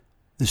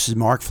This is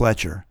Mark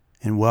Fletcher,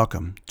 and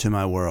welcome to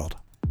my world.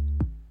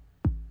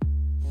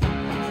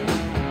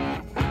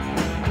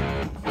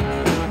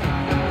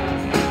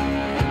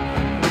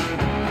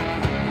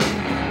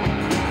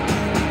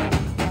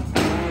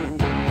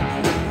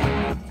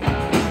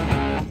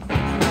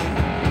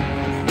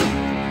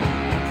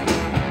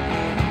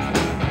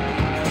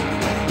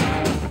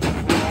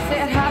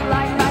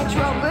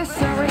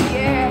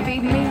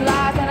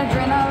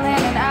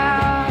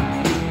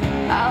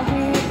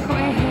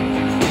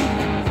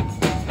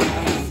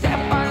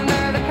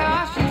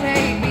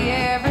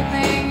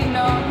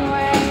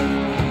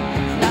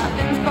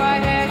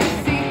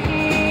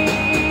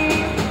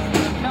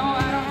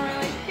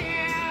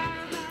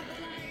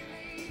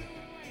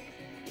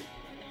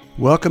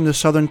 Welcome to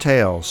Southern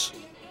Tales,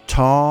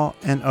 Tall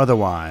and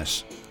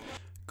Otherwise.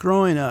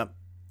 Growing up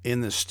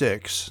in the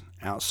sticks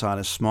outside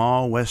a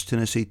small West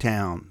Tennessee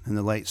town in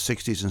the late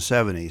 60s and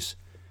 70s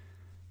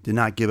did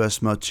not give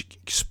us much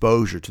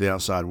exposure to the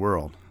outside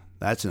world.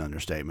 That's an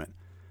understatement.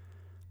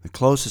 The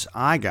closest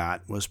I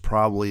got was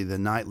probably the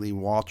nightly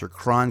Walter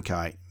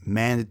Cronkite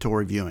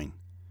mandatory viewing.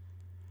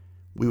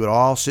 We would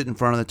all sit in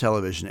front of the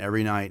television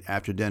every night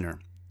after dinner.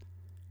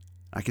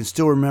 I can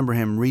still remember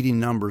him reading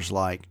numbers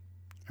like,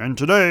 "And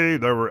today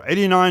there were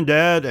 89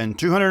 dead and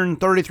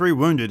 233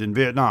 wounded in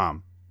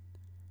Vietnam."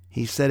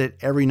 He said it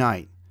every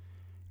night,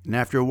 and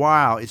after a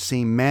while it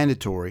seemed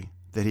mandatory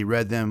that he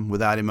read them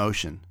without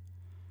emotion.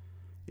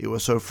 It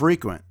was so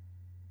frequent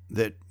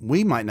that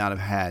we might not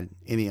have had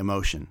any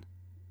emotion.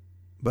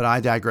 But I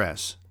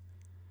digress.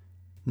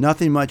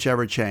 Nothing much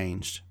ever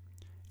changed,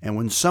 and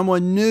when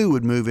someone new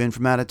would move in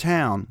from out of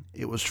town,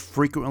 it was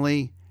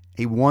frequently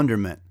a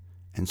wonderment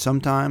and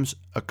sometimes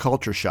a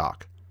culture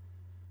shock.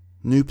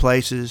 New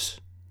places,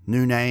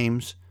 new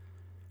names,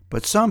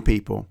 but some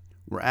people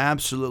were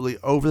absolutely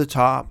over the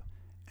top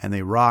and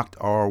they rocked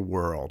our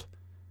world.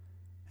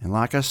 And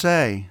like I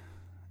say,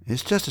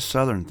 it's just a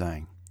Southern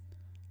thing.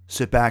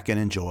 Sit back and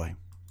enjoy.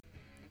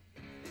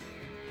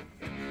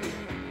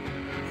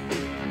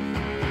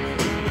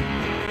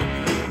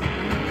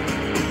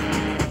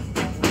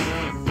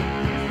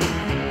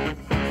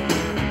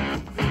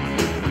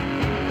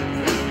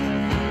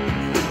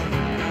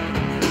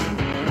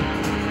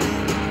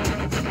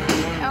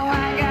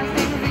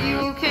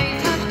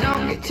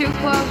 Too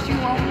close, you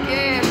won't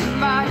get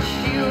much.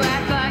 You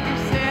act like you're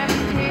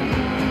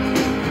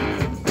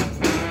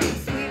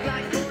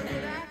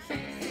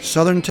 17.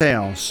 Southern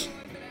Tales,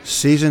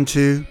 Season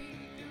 2,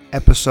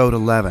 Episode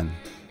 11,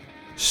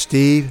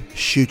 Steve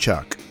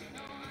Shewchuk.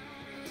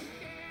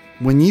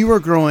 When you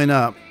were growing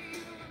up,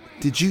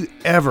 did you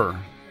ever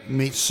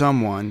meet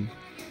someone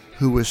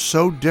who was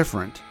so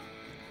different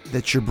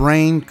that your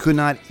brain could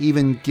not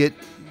even get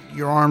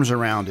your arms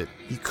around it?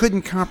 You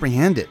couldn't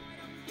comprehend it.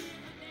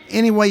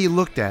 Any way you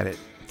looked at it,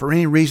 for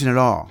any reason at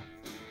all.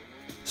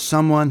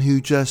 Someone who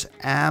just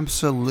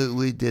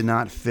absolutely did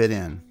not fit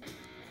in.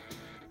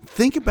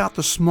 Think about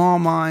the small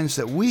minds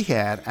that we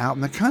had out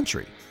in the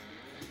country.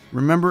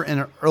 Remember in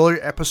an earlier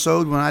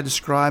episode when I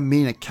described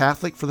being a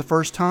Catholic for the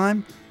first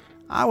time?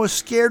 I was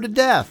scared to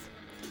death.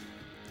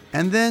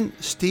 And then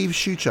Steve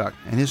Shewchuk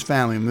and his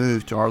family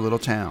moved to our little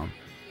town.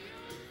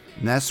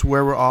 And that's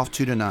where we're off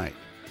to tonight.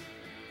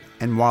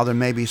 And while there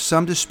may be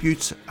some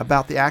disputes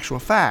about the actual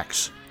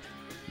facts,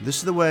 this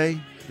is the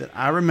way that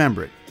I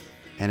remember it,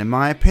 and in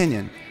my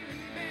opinion,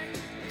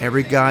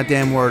 every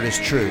goddamn word is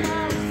true.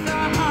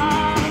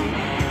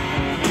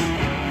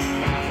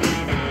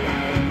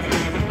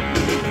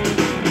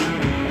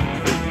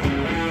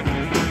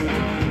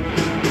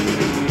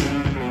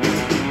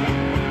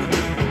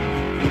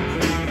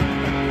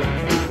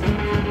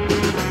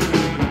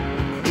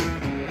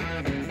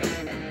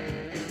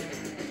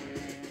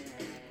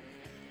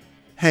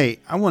 Hey,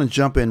 I want to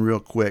jump in real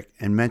quick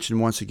and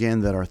mention once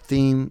again that our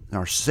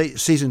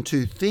Season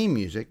 2 theme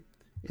music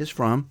is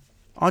from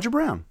Audra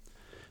Brown.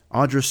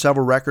 Audra's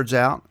several records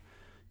out.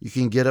 You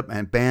can get them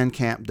at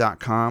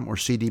bandcamp.com or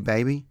CD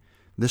Baby.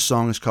 This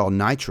song is called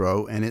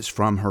Nitro, and it's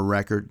from her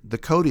record, The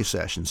Cody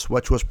Sessions,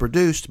 which was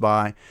produced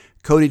by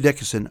Cody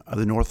Dickinson of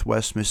the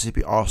Northwest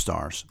Mississippi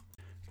All-Stars.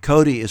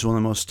 Cody is one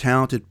of the most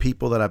talented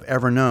people that I've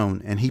ever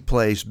known, and he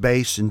plays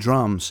bass and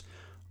drums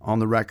on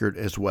the record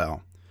as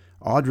well.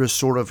 Audra's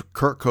sort of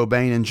Kurt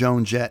Cobain and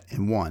Joan Jett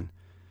in one.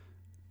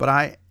 But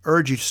I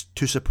urge you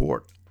to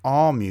support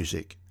all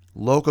music,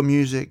 local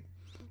music,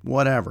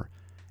 whatever,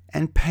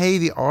 and pay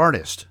the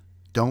artist.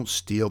 Don't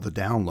steal the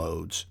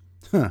downloads.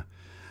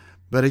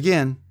 But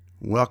again,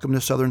 welcome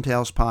to Southern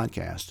Tales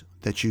Podcast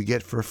that you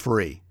get for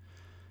free.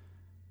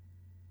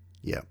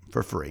 Yeah,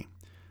 for free.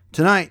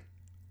 Tonight,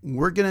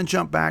 we're going to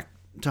jump back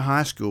to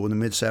high school in the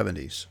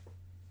mid-'70s.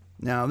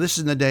 Now, this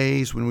is in the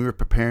days when we were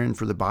preparing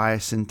for the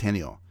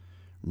bicentennial.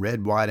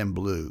 Red, white, and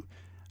blue.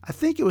 I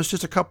think it was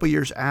just a couple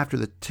years after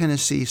the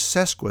Tennessee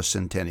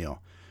sesquicentennial,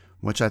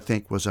 which I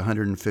think was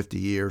 150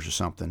 years or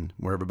something,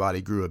 where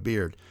everybody grew a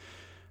beard.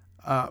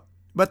 But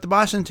the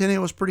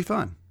bicentennial was pretty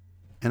fun.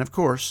 And of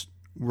course,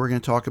 we're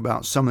going to talk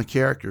about some of the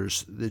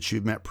characters that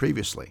you've met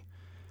previously.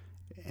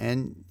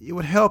 And it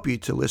would help you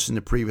to listen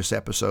to previous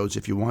episodes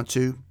if you want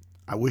to.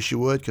 I wish you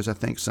would, because I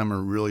think some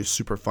are really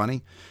super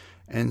funny,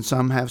 and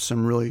some have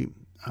some really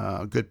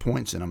good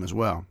points in them as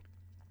well.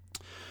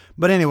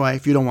 But anyway,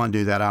 if you don't want to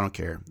do that, I don't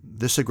care.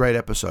 This is a great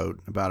episode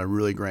about a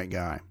really great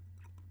guy.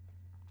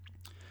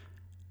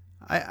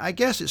 I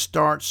guess it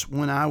starts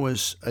when I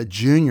was a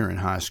junior in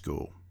high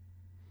school,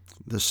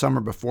 the summer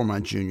before my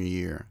junior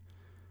year.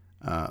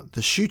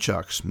 The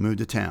Shuchucks moved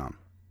to town.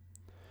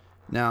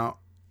 Now,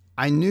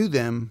 I knew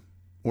them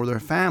or their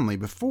family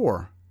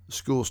before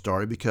school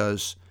started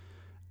because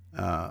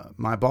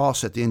my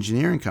boss at the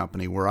engineering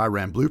company where I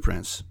ran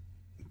Blueprints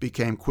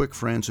became quick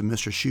friends with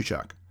Mr.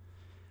 Shuchuck.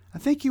 I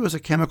think he was a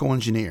chemical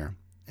engineer,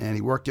 and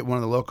he worked at one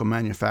of the local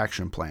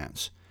manufacturing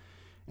plants.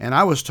 And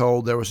I was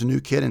told there was a new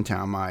kid in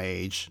town my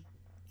age,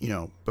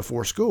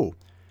 before school,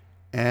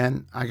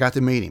 and I got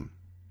to meet him.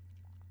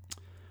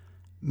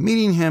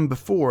 Meeting him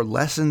before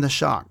lessened the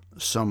shock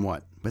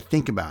somewhat, but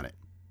think about it.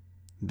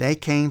 They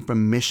came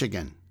from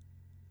Michigan.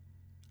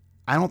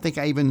 I don't think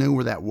I even knew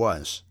where that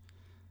was.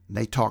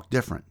 They talked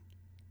different.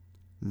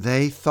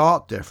 They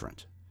thought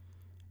different.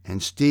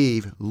 And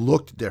Steve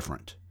looked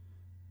different.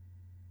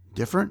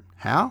 Different?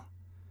 How?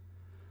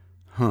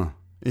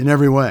 In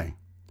every way.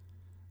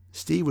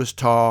 Steve was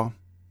tall,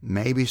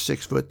 maybe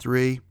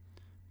 6'3",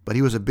 but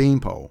he was a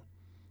beanpole.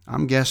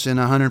 I'm guessing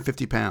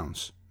 150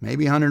 pounds,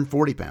 maybe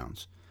 140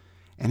 pounds.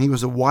 And he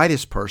was the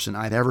whitest person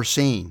I'd ever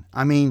seen.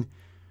 I mean,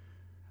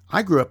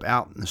 I grew up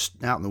out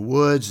in the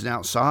woods and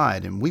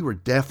outside, and we were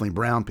definitely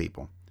brown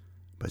people.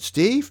 But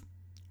Steve,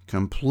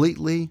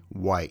 completely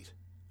white,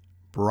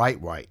 bright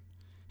white.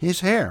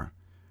 His hair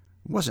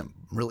wasn't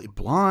really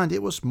blonde,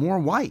 it was more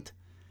white.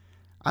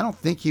 I don't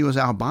think he was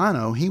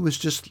albino, he was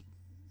just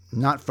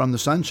not from the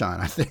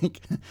sunshine, I think.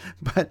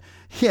 But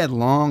he had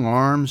long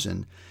arms,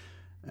 and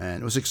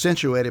it was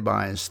accentuated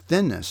by his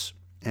thinness,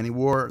 and he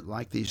wore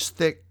like these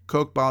thick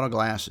Coke bottle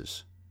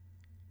glasses.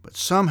 But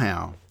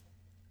somehow,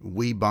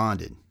 we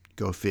bonded.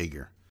 Go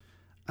figure.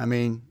 I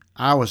mean,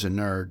 I was a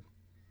nerd.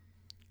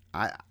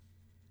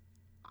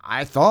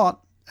 I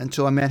thought,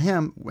 until I met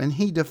him, when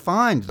he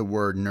defined the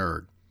word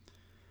nerd.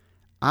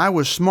 I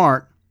was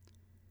smart.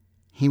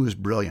 He was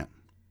brilliant.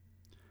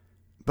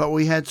 But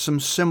we had some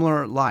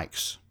similar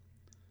likes.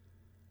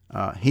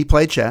 He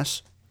played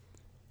chess,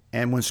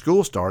 and when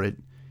school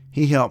started,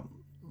 he helped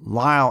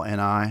Lyle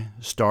and I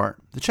start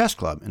the chess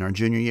club in our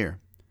junior year.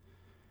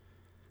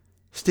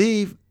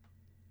 Steve,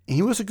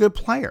 he was a good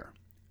player,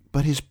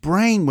 but his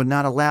brain would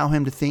not allow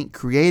him to think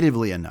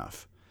creatively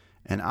enough.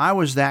 And I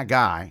was that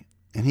guy,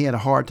 and he had a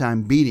hard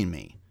time beating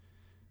me.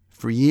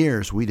 For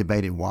years, we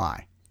debated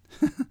why.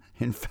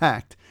 In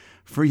fact,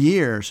 for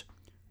years,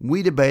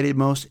 we debated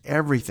most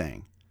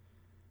everything.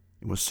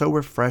 It was so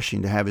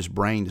refreshing to have his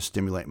brain to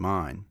stimulate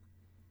mine.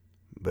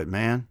 But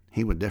man,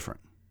 he was different.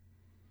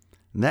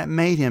 And that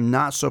made him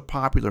not so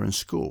popular in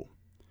school.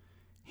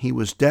 He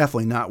was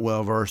definitely not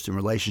well versed in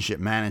relationship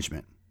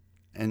management,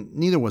 and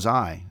neither was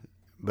I.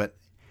 But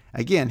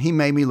again, he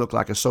made me look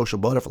like a social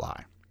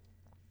butterfly.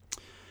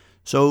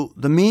 So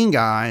the mean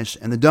guys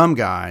and the dumb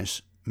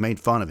guys made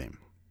fun of him.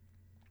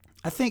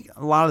 I think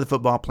a lot of the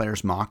football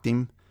players mocked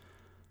him.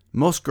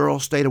 Most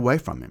girls stayed away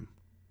from him,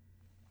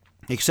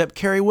 except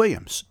Carrie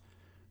Williams,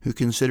 who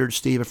considered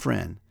Steve a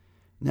friend.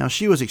 Now,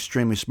 she was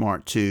extremely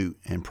smart, too,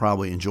 and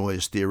probably enjoyed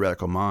his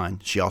theoretical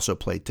mind. She also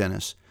played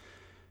tennis.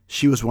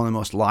 She was one of the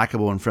most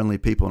likable and friendly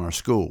people in our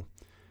school.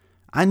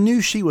 I knew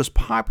she was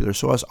popular,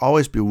 so I was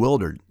always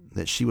bewildered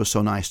that she was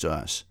so nice to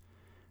us.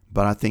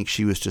 But I think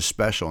she was just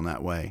special in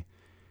that way.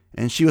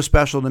 And she was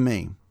special to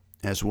me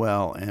as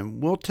well.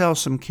 And we'll tell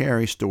some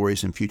Carrie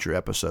stories in future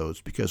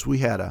episodes because we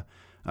had a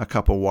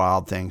couple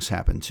wild things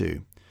happen,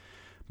 too.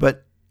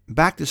 But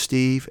back to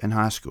Steve and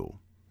high school.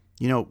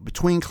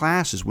 Between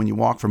classes, when you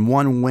walk from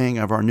one wing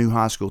of our new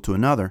high school to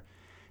another,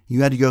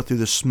 you had to go through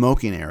the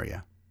smoking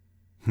area.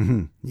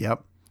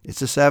 Yep, it's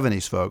the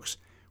 70s, folks.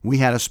 We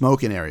had a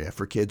smoking area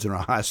for kids in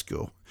our high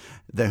school.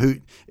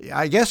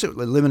 I guess it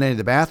eliminated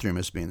the bathroom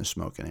as being the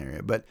smoking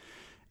area. But,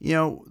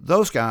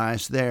 those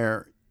guys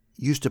there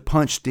used to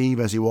punch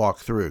Steve as he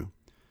walked through.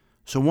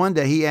 So one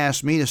day he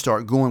asked me to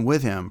start going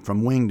with him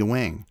from wing to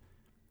wing.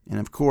 And,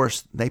 of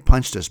course, they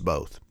punched us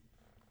both.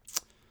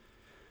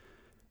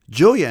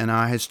 Julia and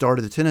I had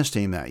started the tennis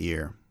team that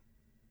year,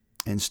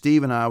 and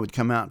Steve and I would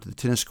come out to the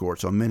tennis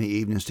courts on many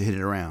evenings to hit it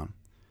around.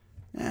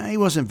 He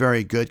wasn't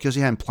very good because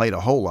he hadn't played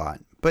a whole lot,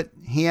 but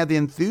he had the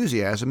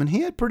enthusiasm and he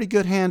had pretty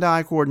good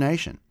hand-eye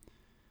coordination.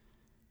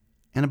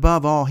 And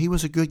above all, he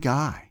was a good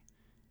guy.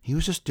 He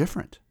was just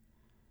different.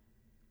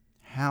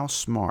 How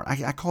smart.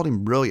 I called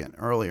him brilliant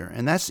earlier,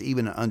 and that's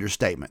even an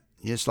understatement.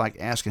 It's like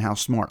asking how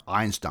smart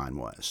Einstein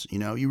was.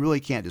 You really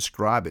can't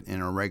describe it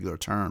in regular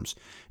terms,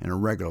 in a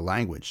regular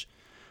language.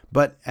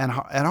 But at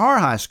our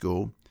high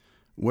school,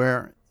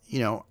 where,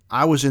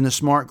 I was in the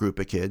smart group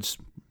of kids,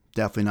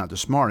 definitely not the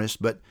smartest,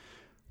 but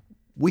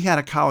we had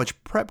a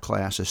college prep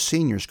class of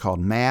seniors called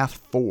Math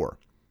 4,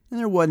 and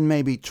there wasn't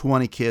maybe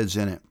 20 kids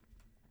in it.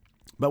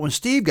 But when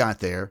Steve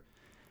got there,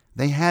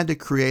 they had to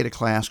create a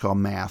class called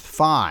Math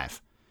 5,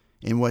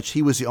 in which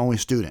he was the only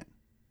student.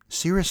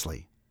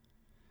 Seriously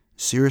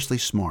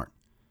smart.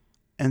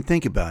 And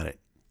think about it.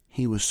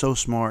 He was so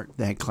smart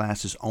they had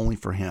classes only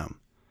for him.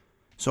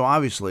 So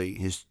obviously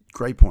his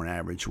grade point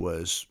average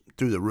was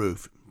through the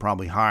roof,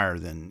 probably higher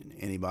than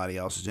anybody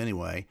else's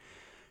anyway.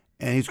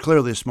 And he's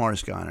clearly the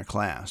smartest guy in our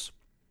class.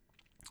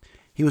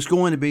 He was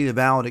going to be the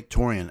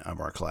valedictorian of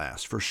our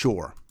class, for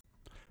sure.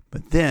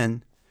 But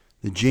then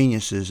the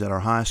geniuses at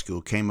our high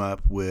school came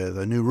up with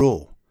a new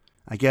rule.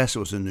 I guess it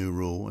was a new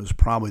rule. It was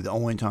probably the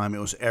only time it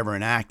was ever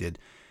enacted,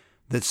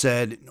 that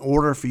said in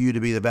order for you to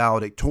be the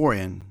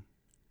valedictorian,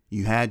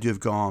 you had to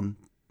have gone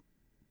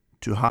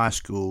to high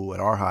school at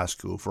our high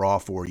school for all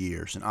 4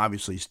 years. And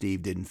obviously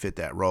Steve didn't fit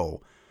that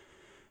role.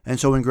 And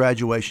so when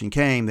graduation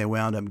came, they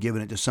wound up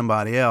giving it to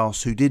somebody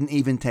else who didn't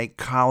even take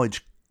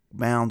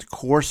college-bound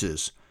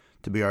courses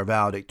to be our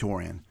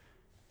valedictorian.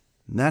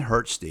 And that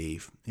hurt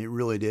Steve. It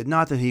really did.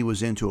 Not that he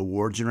was into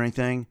awards or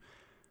anything,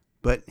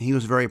 but he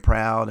was very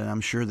proud, and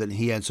I'm sure that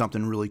he had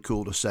something really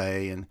cool to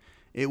say. And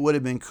it would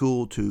have been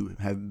cool to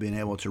have been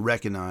able to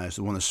recognize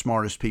that one of the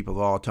smartest people of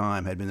all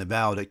time had been the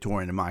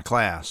valedictorian of my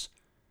class.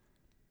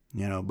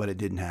 But it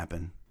didn't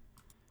happen.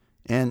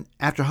 And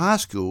after high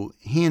school,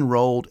 he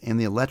enrolled in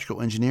the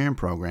electrical engineering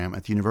program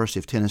at the University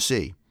of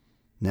Tennessee.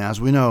 Now,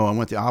 as we know, I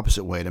went the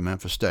opposite way to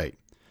Memphis State.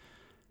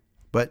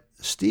 But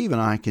Steve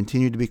and I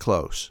continued to be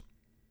close.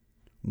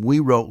 We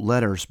wrote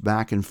letters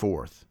back and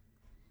forth,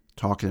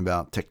 talking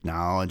about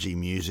technology,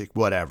 music,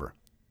 whatever.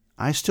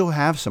 I still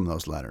have some of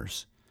those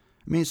letters.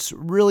 I mean, it's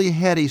really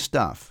heady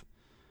stuff.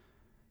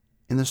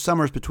 In the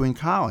summers between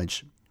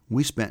college,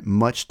 we spent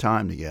much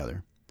time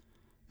together.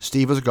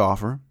 Steve was a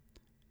golfer,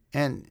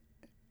 and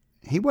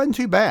he wasn't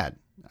too bad.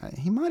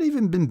 He might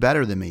even been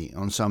better than me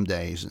on some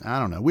days. I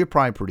don't know. We were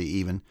probably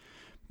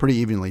pretty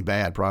evenly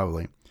bad,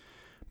 probably.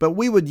 But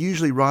we would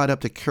usually ride up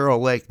to Carroll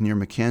Lake near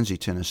McKenzie,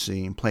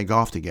 Tennessee, and play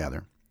golf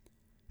together.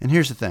 And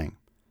here's the thing.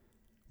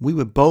 We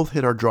would both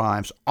hit our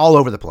drives all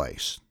over the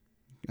place.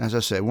 As I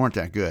said, we weren't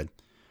that good.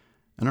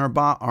 And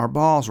our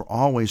balls were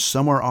always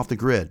somewhere off the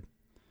grid.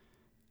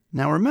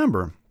 Now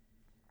remember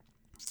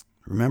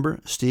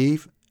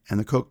Steve and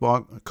the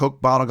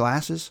Coke bottle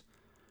glasses?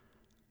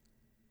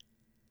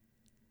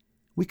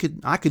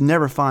 I could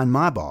never find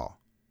my ball.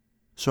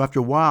 So after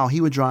a while, he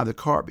would drive the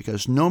cart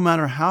because no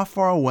matter how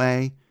far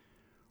away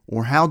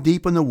or how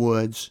deep in the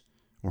woods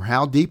or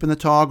how deep in the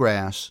tall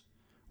grass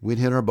we'd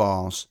hit our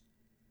balls,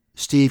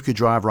 Steve could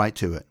drive right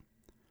to it.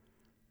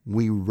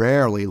 We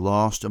rarely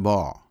lost a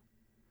ball.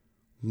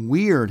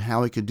 Weird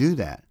how he could do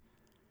that.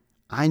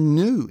 I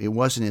knew it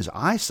wasn't his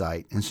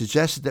eyesight and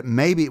suggested that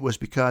maybe it was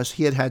because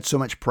he had had so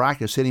much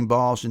practice hitting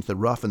balls into the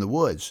rough in the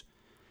woods.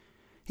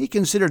 He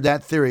considered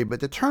that theory, but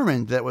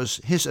determined that it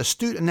was his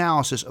astute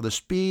analysis of the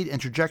speed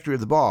and trajectory of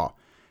the ball,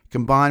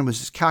 combined with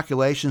his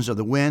calculations of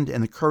the wind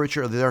and the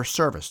curvature of the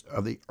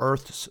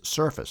Earth's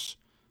surface.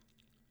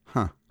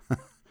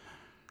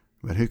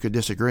 But who could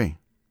disagree?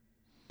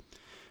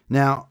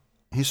 Now,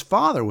 his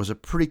father was a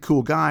pretty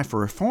cool guy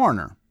for a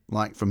foreigner,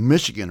 like from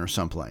Michigan or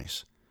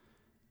someplace.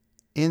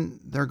 In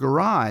their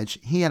garage,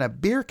 he had a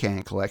beer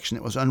can collection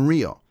that was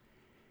unreal.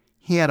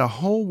 He had a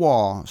whole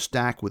wall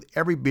stacked with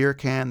every beer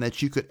can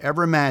that you could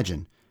ever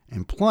imagine,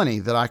 and plenty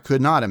that I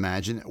could not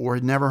imagine or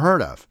had never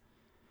heard of.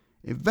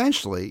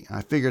 Eventually,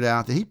 I figured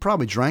out that he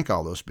probably drank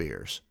all those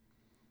beers.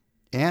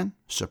 And,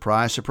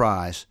 surprise,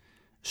 surprise,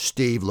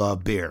 Steve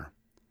loved beer.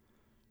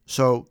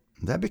 So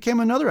that became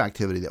another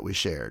activity that we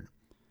shared.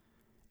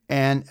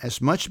 And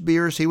as much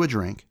beer as he would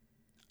drink,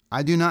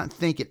 I do not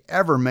think it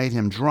ever made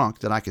him drunk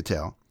that I could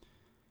tell.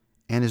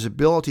 And his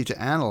ability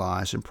to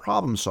analyze and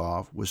problem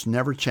solve was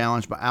never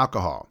challenged by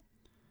alcohol.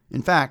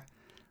 In fact,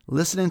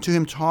 listening to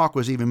him talk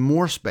was even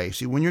more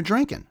spacey when you're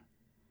drinking.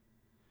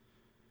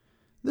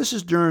 This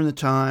is during the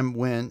time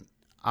when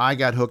I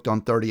got hooked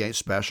on 38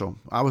 Special.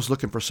 I was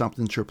looking for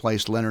something to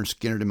replace Leonard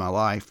Skinner in my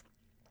life.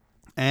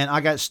 And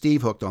I got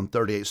Steve hooked on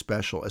 38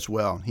 Special as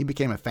well. He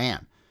became a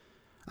fan.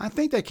 I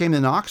think they came to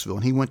Knoxville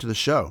and he went to the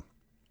show.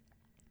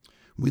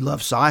 We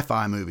love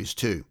sci-fi movies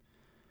too.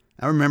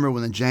 I remember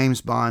when the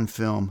James Bond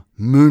film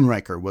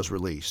Moonraker was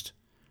released.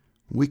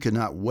 We could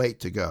not wait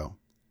to go.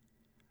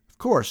 Of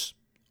course,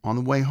 on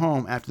the way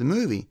home after the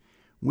movie,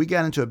 we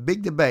got into a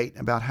big debate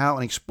about how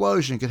an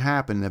explosion could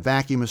happen in a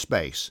vacuum of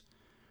space.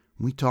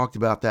 We talked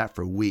about that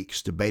for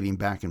weeks, debating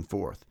back and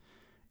forth.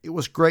 It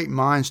was great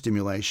mind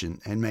stimulation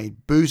and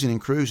made boozing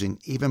and cruising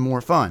even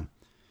more fun.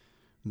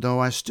 Though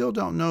I still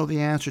don't know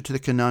the answer to the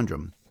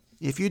conundrum.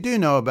 If you do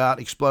know about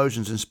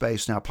explosions in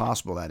space and how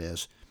possible that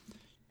is,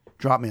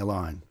 drop me a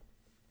line.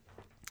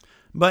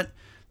 But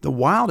the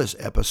wildest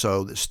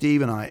episode that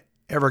Steve and I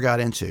ever got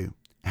into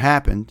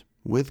happened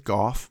with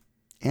golf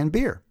and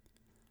beer.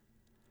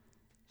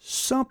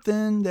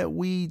 Something that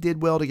we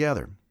did well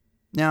together.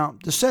 Now,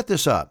 to set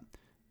this up,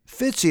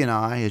 Fitzy and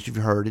I, as you've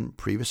heard in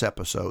previous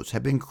episodes,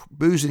 have been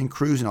boozing and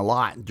cruising a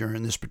lot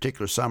during this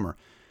particular summer,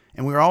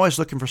 and we were always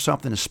looking for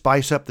something to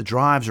spice up the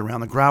drives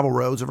around the gravel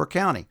roads of our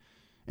county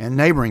and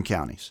neighboring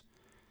counties.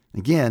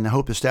 Again, I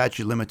hope the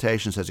statute of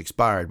limitations has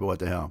expired, but what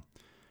the hell.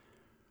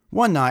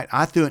 One night,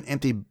 I threw an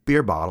empty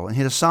beer bottle and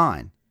hit a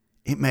sign.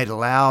 It made a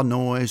loud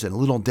noise and a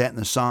little dent in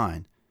the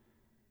sign.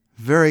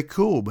 Very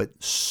cool,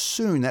 but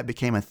soon that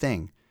became a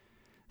thing.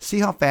 See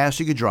how fast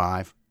you could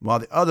drive, while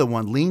the other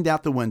one leaned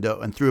out the window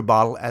and threw a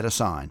bottle at a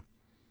sign.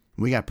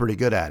 We got pretty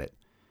good at it.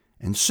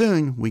 And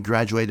soon we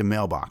graduated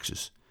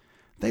mailboxes.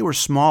 They were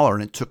smaller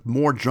and it took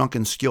more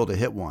drunken skill to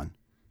hit one.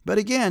 But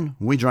again,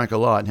 we drank a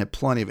lot and had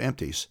plenty of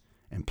empties,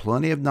 and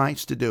plenty of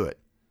nights to do it.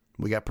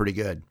 We got pretty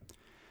good.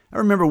 I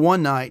remember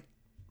one night,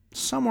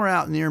 somewhere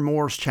out near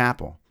Moore's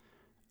Chapel,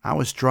 I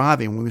was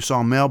driving when we saw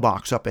a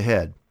mailbox up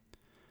ahead.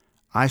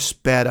 I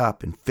sped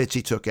up and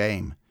Fitzy took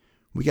aim.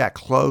 We got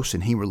close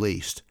and he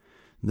released.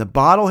 The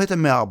bottle hit the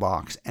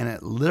mailbox and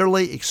it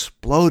literally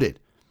exploded.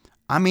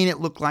 I mean, it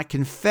looked like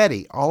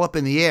confetti all up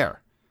in the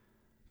air.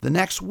 The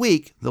next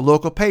week, the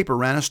local paper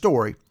ran a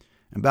story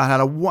about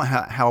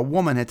how a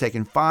woman had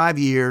taken 5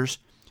 years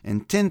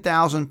and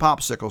 10,000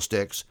 popsicle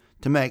sticks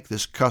to make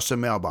this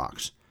custom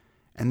mailbox.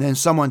 And then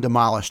someone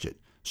demolished it.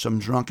 Some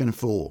drunken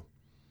fool.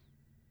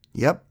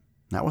 Yep,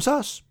 that was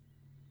us.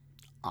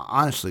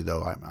 Honestly,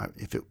 though,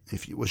 if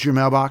it was your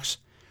mailbox,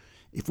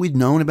 if we'd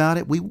known about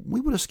it, we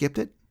would have skipped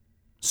it.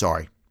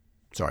 Sorry,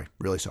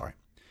 really sorry.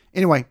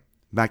 Anyway,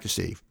 back to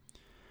Steve.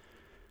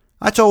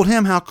 I told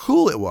him how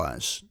cool it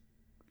was.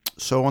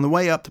 So on the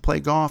way up to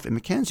play golf in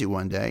McKenzie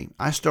one day,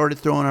 I started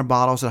throwing our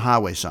bottles at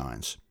highway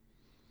signs.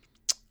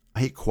 I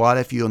hit quite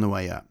a few on the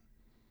way up.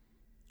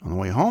 On the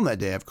way home that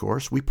day, of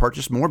course, we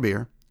purchased more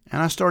beer,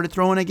 and I started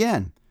throwing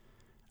again.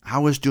 I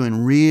was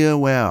doing real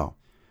well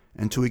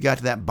until we got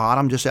to that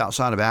bottom just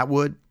outside of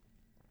Atwood.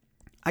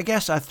 I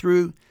guess I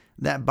threw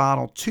that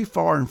bottle too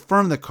far in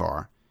front of the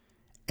car,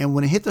 and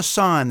when it hit the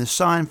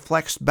sign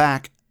flexed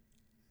back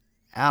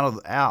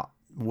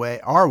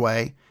our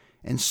way,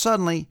 and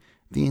suddenly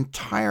the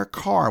entire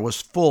car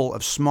was full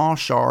of small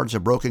shards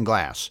of broken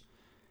glass.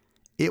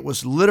 It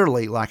was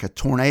literally like a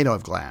tornado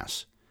of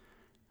glass.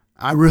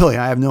 I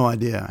have no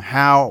idea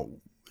how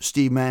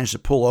Steve managed to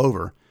pull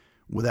over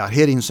without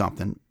hitting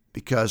something,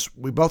 because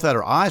we both had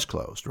our eyes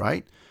closed,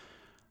 right?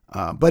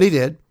 But he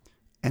did.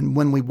 And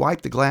when we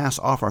wiped the glass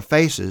off our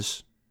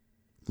faces,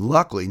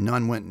 luckily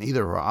none went in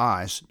either of our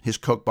eyes. His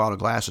Coke bottle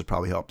glasses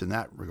probably helped in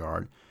that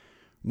regard.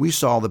 We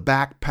saw the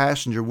back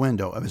passenger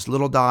window of his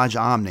little Dodge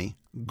Omni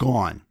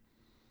gone.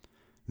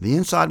 The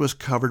inside was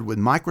covered with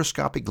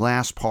microscopic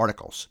glass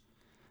particles.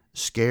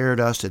 Scared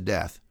us to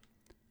death.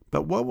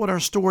 But what would our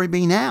story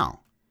be now?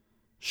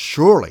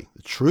 Surely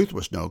the truth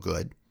was no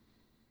good.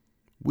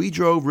 We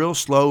drove real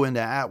slow into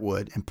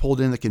Atwood and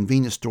pulled in the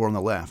convenience store on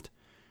the left.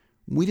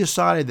 We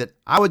decided that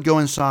I would go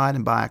inside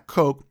and buy a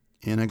Coke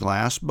in a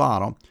glass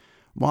bottle,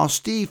 while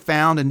Steve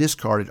found and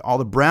discarded all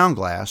the brown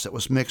glass that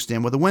was mixed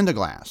in with the window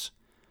glass.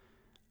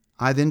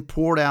 I then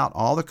poured out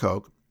all the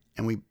Coke,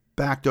 and we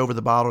backed over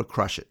the bottle to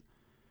crush it.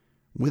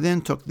 We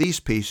then took these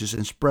pieces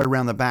and spread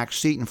around the back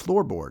seat and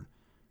floorboard.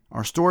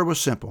 Our story was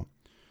simple.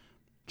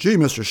 Gee,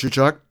 Mr.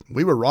 Shuchuk,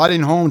 we were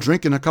riding home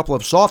drinking a couple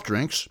of soft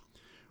drinks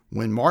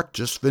when Mark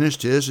just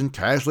finished his and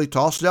casually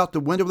tossed it out the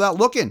window without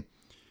looking.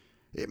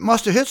 It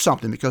must have hit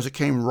something because it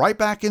came right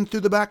back in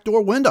through the back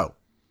door window.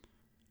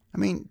 I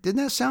mean,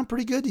 didn't that sound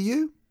pretty good to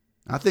you?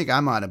 I think I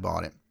might have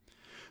bought it.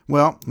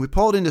 Well, we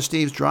pulled into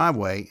Steve's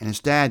driveway and his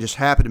dad just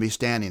happened to be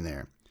standing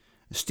there.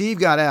 Steve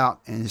got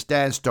out and his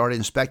dad started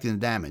inspecting the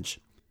damage.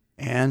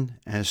 And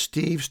as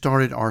Steve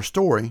started our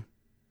story,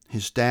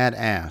 his dad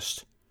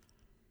asked,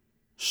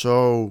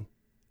 "So,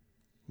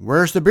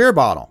 where's the beer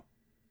bottle?"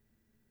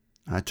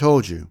 I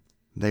told you,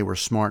 they were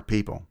smart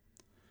people.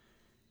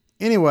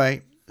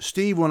 Anyway,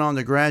 Steve went on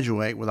to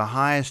graduate with the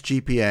highest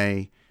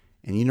GPA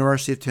in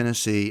University of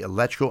Tennessee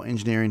electrical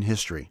engineering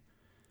history,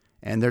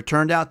 and there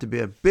turned out to be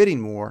a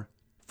bidding war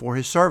for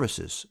his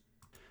services.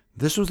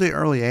 This was the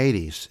early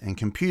 80s, and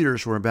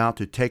computers were about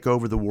to take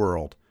over the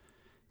world.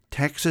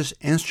 Texas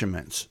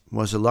Instruments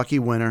was a lucky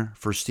winner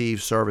for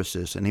Steve's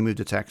services, and he moved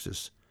to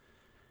Texas.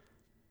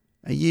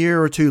 A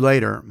year or two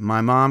later,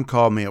 my mom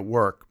called me at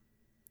work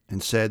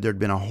and said there'd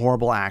been a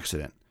horrible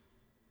accident.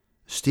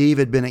 Steve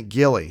had been at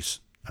Gilley's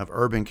of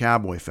Urban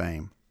Cowboy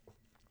fame,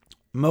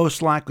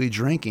 most likely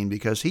drinking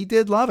because he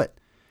did love it.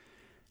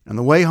 On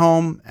the way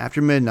home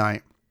after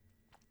midnight,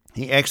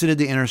 he exited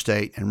the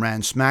interstate and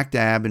ran smack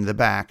dab into the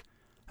back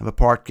of a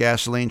parked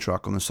gasoline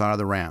truck on the side of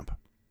the ramp.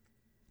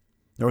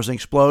 There was an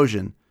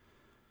explosion.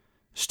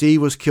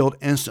 Steve was killed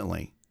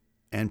instantly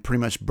and pretty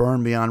much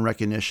burned beyond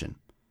recognition.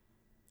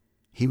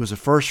 He was the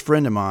first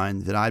friend of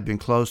mine that I'd been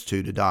close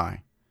to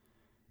die.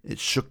 It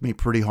shook me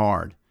pretty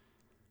hard.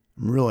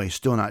 I'm really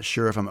still not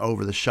sure if I'm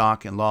over the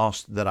shock and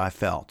loss that I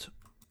felt.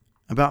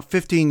 About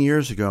 15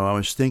 years ago, I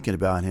was thinking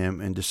about him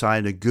and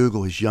decided to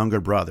Google his younger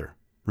brother.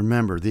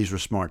 Remember, these were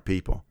smart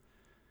people.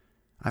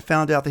 I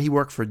found out that he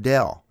worked for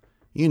Dell.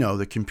 You know,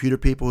 the computer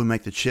people who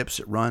make the chips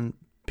that run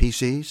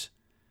PCs.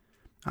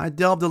 I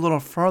delved a little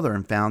further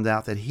and found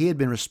out that he had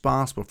been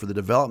responsible for the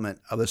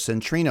development of the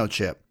Centrino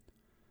chip.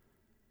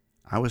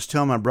 I was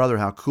telling my brother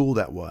how cool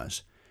that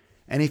was,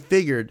 and he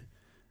figured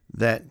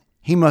that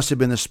he must have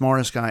been the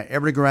smartest guy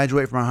ever to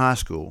graduate from our high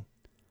school.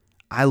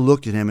 I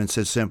looked at him and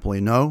said simply,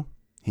 "No,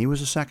 He was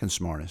the second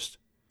smartest.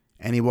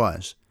 And he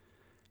was.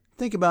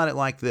 Think about it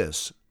like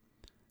this.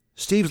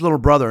 Steve's little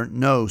brother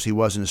knows he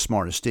wasn't as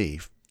smart as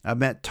Steve. I've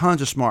met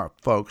tons of smart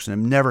folks and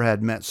have never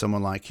had met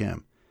someone like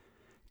him.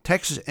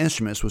 Texas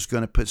Instruments was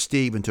going to put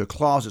Steve into a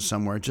closet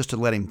somewhere just to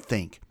let him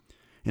think.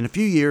 In a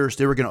few years,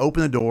 they were going to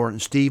open the door and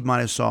Steve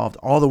might have solved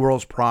all the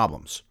world's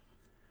problems.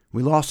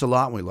 We lost a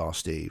lot when we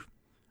lost Steve.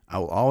 I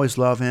will always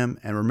love him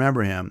and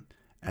remember him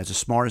as the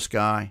smartest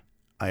guy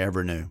I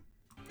ever knew.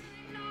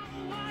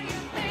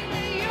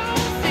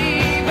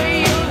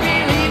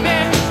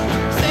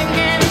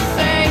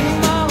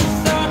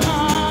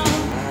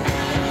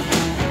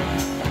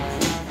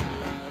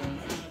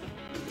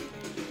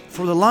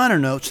 For the liner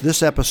notes of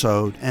this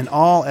episode and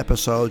all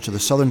episodes of the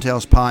Southern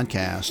Tales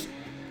podcast,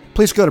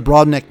 please go to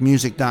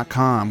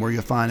broadneckmusic.com where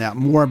you'll find out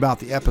more about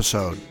the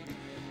episode.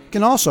 You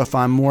can also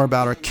find more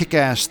about our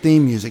kick-ass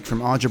theme music from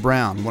Audra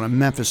Brown, one of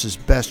Memphis's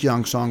best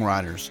young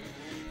songwriters.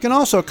 You can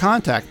also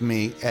contact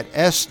me at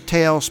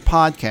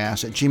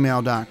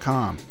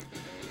stalespodcast@gmail.com.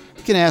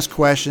 You can ask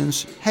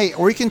questions,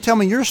 or you can tell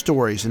me your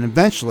stories, and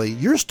eventually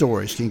your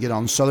stories can get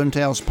on Southern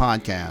Tales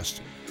podcast.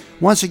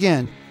 Once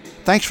again,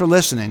 thanks for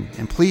listening,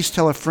 and please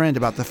tell a friend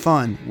about the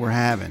fun we're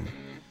having.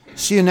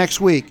 See you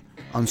next week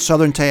on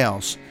Southern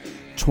Tales,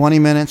 20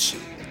 minutes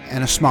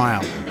and a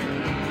smile.